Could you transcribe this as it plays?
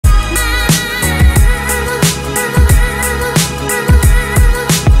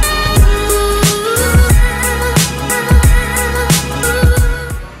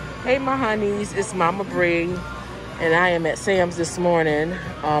honeys, it's Mama Bree, and I am at Sam's this morning.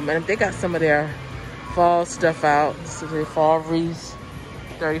 And they got some of their fall stuff out. So the fall wreaths,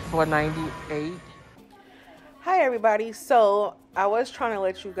 $34.98. Hi everybody. So I was trying to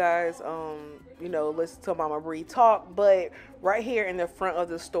let you guys listen to Mama Bree talk, but right here in the front of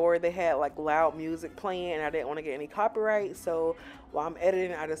the store they had like loud music playing and I didn't want to get any copyright, so while I'm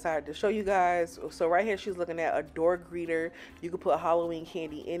editing I decided to show you guys. So right here she's looking at a door greeter. You could put Halloween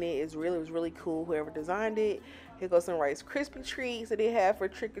candy in it. It was really cool, whoever designed it. Here goes some Rice Krispie treats that they have for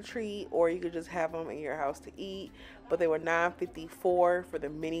trick-or-treat, or you could just have them in your house to eat. But they were $9.54 for the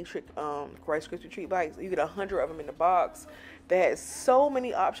mini Rice Krispie treat bites. You get 100 of them in the box. They had so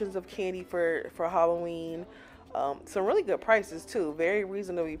many options of candy for Halloween. Some really good prices too, very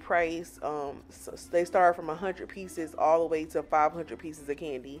reasonably priced. So they start from 100 pieces all the way to 500 pieces of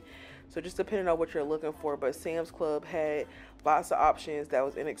candy. So just depending on what you're looking for. But Sam's Club had lots of options that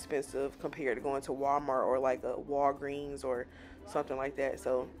was inexpensive compared to going to Walmart or like a Walgreens or something like that.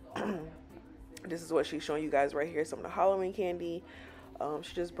 So this is what she's showing you guys right here, some of the Halloween candy.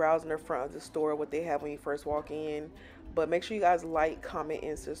 She's just browsing the front of the store, what they have when you first walk in. But make sure you guys like, comment,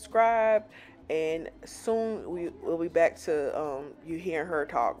 and subscribe. And soon we'll be back to you hearing her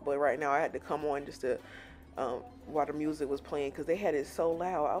talk. But right now I had to come on just to while the music was playing because they had it so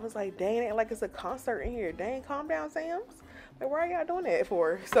loud. I was like, dang it, like it's a concert in here. Dang, calm down, Sam's. Like, why are y'all doing that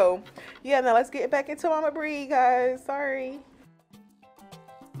for? So yeah, now let's get back into Mama Bree, guys. Sorry.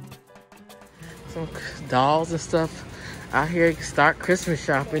 Some dolls and stuff out here. You can start Christmas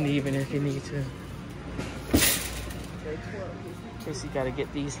shopping even if you need to. Guess you gotta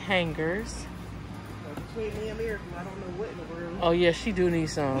get these hangers. Between me and Miracle, I don't know what in the world. Oh yeah, she do need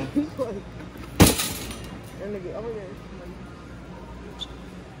some. Okay,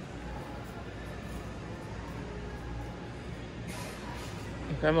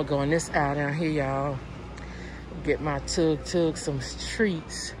 I'm gonna go in this aisle down here, y'all. Get my Tug some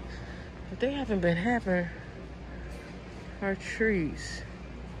treats. But they haven't been having our treats.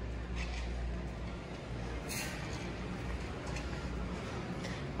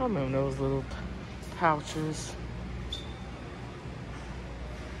 I remember those little pouches.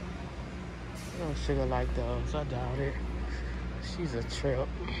 No sugar like those, I doubt it. She's a trip.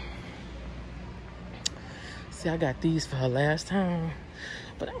 See, I got these for her last time,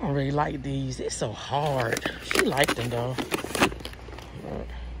 but I don't really like these. They're so hard. She liked them though. But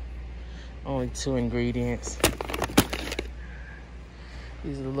only 2 ingredients.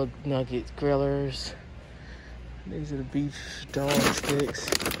 These are the little nugget grillers. These are the beef dog sticks.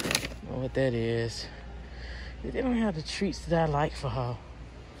 I don't know what that is. They don't have the treats that I like for her.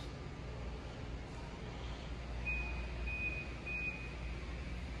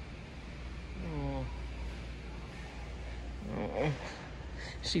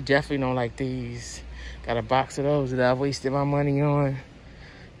 She definitely don't like these. Got a box of those that I wasted my money on.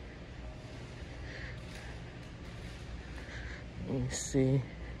 Let me see.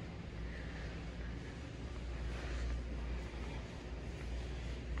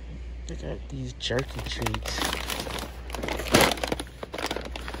 They got these jerky treats.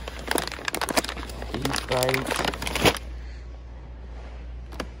 These bites.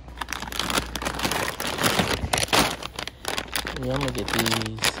 Yeah, I'm gonna get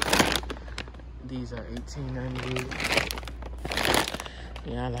these. These are $18.98.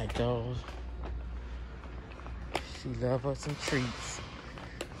 Yeah, I like those. She love her some treats.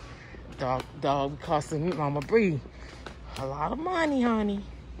 Dog costing Mama Bree a lot of money, honey.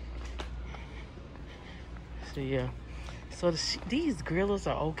 So yeah, so these grillers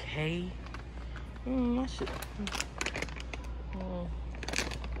are okay. I should.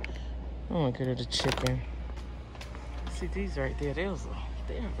 I want to get her the chicken. See these right there, they're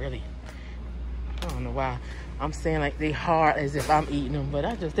really, I don't know why I'm saying like they hard as if I'm eating them,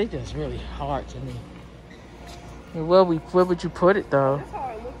 but they just really hard to me. And where would you put it though? That's how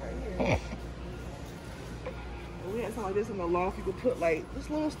it look right here. We had something like this in the loft. You could put like this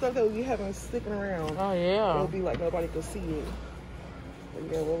little stuff that we having sticking around. Oh yeah. It'll be like nobody could see it. But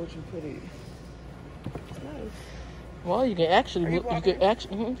yeah, where would you put it? It's nice. Well, you can actually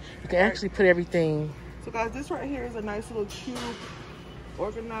put everything. So guys, this right here is a nice little cube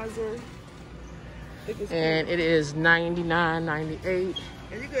organizer. And it is $99.98.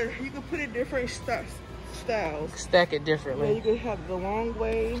 And you could put it different styles. Stack it differently. Yeah, you could have the long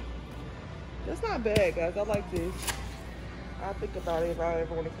way. That's not bad, guys. I like this. I'll think about it if I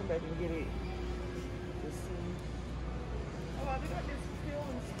ever want to come back and get it. Let's see. Oh, they got this peel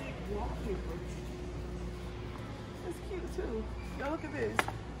and stick wallpaper. It's cute too. Yo, look at this.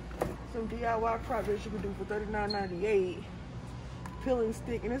 Some DIY projects you can do for $39.98. peeling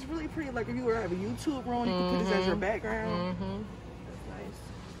stick, and it's really pretty. Like if you were to have a YouTube room, you can put this as your background. That's nice.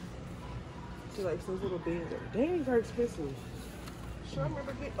 See, like those little beans. Dang, these are expensive. Sure, I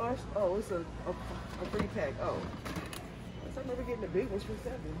remember getting. Oh, it's a 3-pack. Oh, I remember getting the big ones for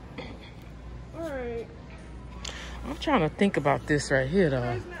 $7. All right. I'm trying to think about this right here, though.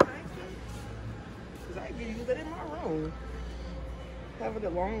 Isn't that nice? Because I can use that in my room. Have it a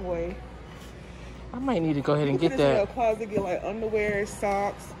long way. I might need to go ahead and get this in that. a closet, get like underwear,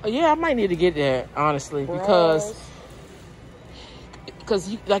 socks. Yeah, I might need to get that, honestly, bras.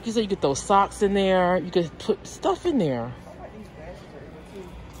 because like you said, you get those socks in there. You could put stuff in there. I like these baskets right here too.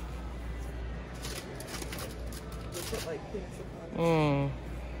 They put like pins upon it.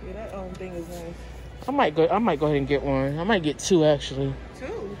 Yeah, that thing is nice. I might go ahead and get one. I might get 2 actually.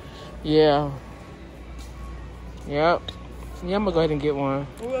 2? Yeah. Yep. Yeah, I'm gonna go ahead and get one.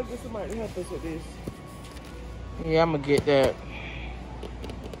 We're gonna get somebody to help us with this. Yeah, I'm gonna get that.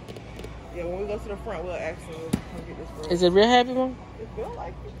 Yeah, when we go to the front, we'll ask them to come get this for us. Is it a real heavy one? It feels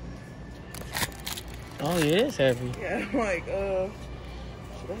like it. Oh, yeah, it is heavy. Yeah, I'm like,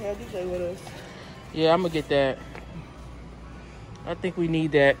 should have had DJ with us. Yeah, I'm gonna get that. I think we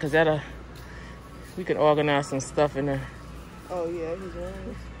need that because we could organize some stuff in there. Oh yeah, his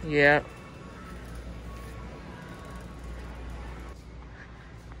rooms. Yeah.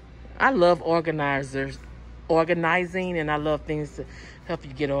 I love organizing, and I love things to help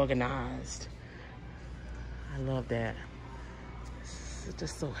you get organized. I love that. It's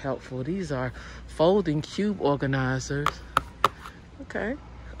just so helpful. These are folding cube organizers. Okay.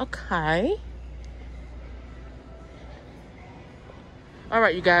 Okay. All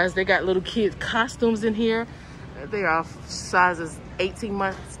right, you guys, they got little kids costumes in here. They are sizes 18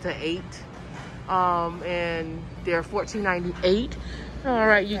 months to 8. And they're $14.98. All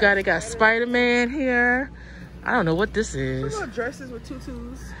right, you got Spider-Man here. I don't know what this is. Little dresses with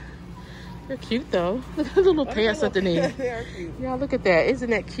tutus. They're cute though. Look at the little pants underneath. They are cute. Yeah, look at that.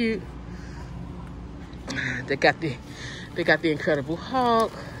 Isn't that cute? They got the Incredible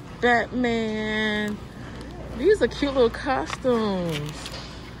Hulk, Batman. These are cute little costumes.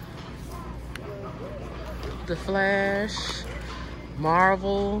 The Flash,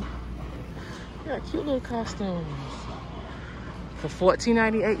 Marvel. Yeah, cute little costumes. For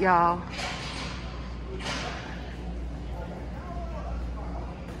 $14.98, y'all.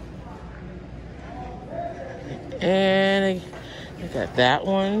 And I got that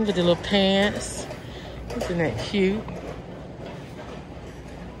one with the little pants. Isn't that cute?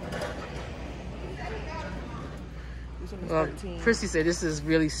 Well, Prissy said this is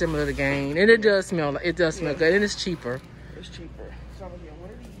really similar to Gain, and it does smell good, and it's cheaper. It's cheaper. So I'm gonna get one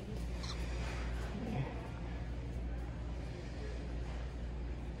of these.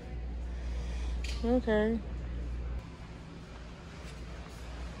 Okay.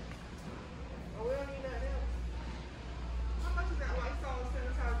 Oh, we don't need nothing else. How much is that Lysol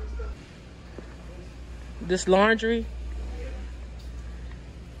sanitizer stuff? This laundry.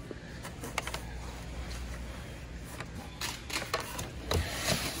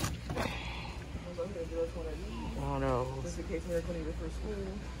 Oh no. Just in case we're going to need it for school.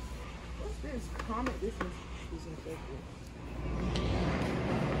 What's this? Comet. This is infected.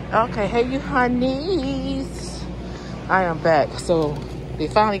 Okay, hey you honeys. I am back. So they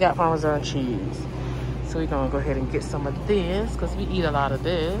finally got Parmesan cheese. So we're gonna go ahead and get some of this because we eat a lot of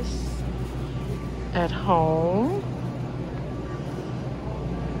this at home.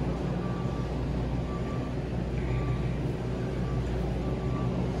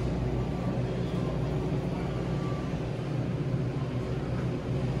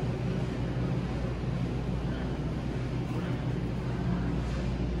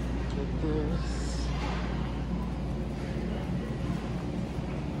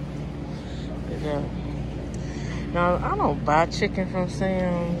 Now, I don't buy chicken from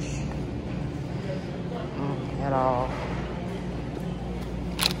Sam's at all.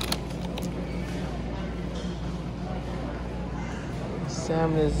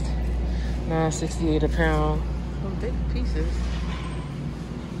 Salmon is $9.68 a pound. Some big pieces.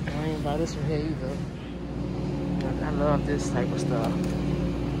 I ain't buy this from here either. I love this type of stuff.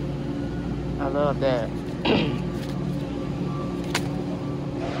 I love that.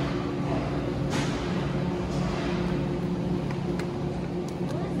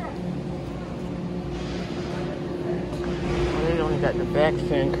 Got the back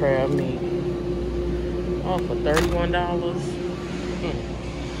fin crab meat. Oh, for $31.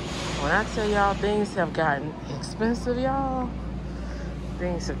 When I tell y'all things have gotten expensive, y'all,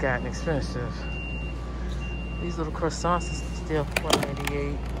 things have gotten expensive. These little croissants are still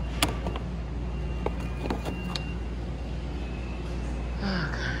 $4.98.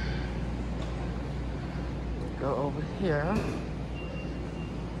 Okay. Go over here.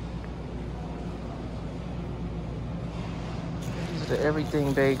 These are the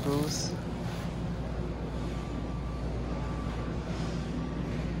everything bagels.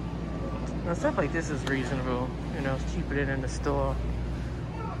 Now, stuff like this is reasonable. You know, it's cheaper than in the store.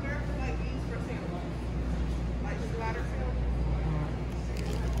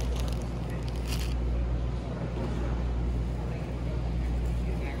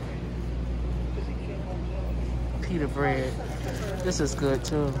 Pita bread. This is good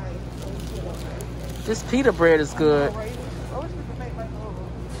too. This pita bread is good.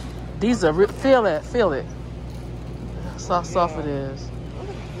 These are feel it. Soft it is.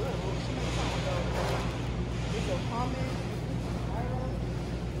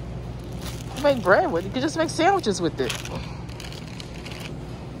 You make bread with it. You can just make sandwiches with it.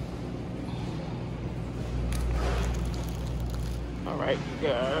 All right, you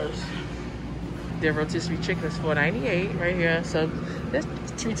guys. Their rotisserie chicken is $4.98 right here. So this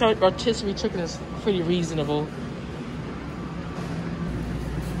rotisserie chicken is pretty reasonable.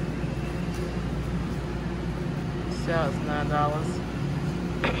 Salad's $9.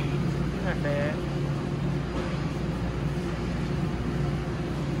 Not bad.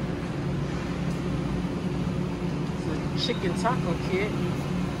 It's a chicken taco kit.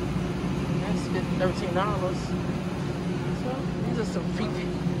 That's $13. So these are some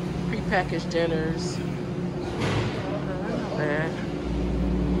pre-packaged dinners. Not bad.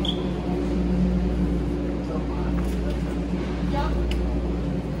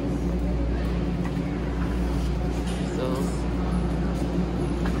 Those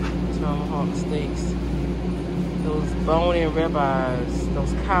tomahawk steaks. Those bone-in ribeyes.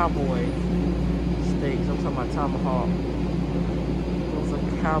 Those cowboy steaks. I'm talking about tomahawk. Those are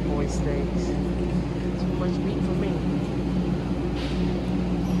cowboy steaks. Too much meat for me.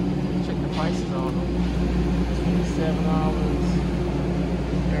 Prices on them. $27,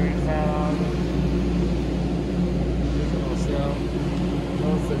 $35. These are on sale.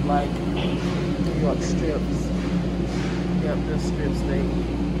 Those are like New York strips. Yep, the strip steak.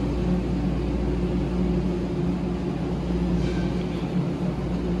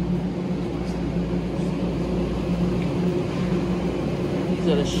 These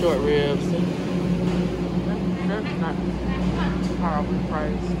are the short ribs. They're not horribly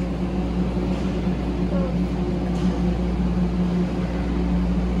priced.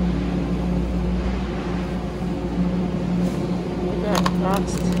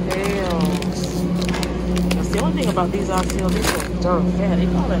 Oxtails. That's the only thing about these oxtails, these are darn fat. They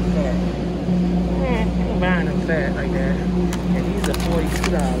call that fat. I ain't buying them fat like that. And these are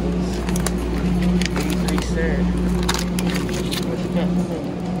 $42. 83 cents. What you got for me?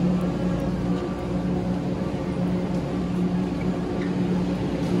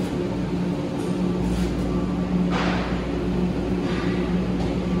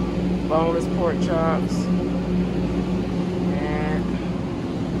 Boneless pork chops.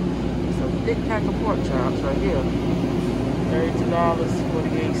 Big pack of pork chops right here. $32,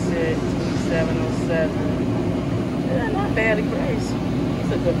 48 cents, $27.07. Yeah, not badly priced.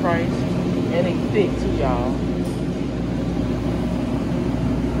 It's a good price. And they thick too, y'all.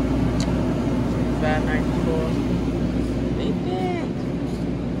 $5.94. They thick.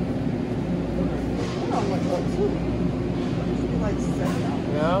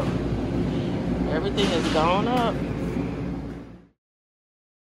 Yep. Everything has gone up.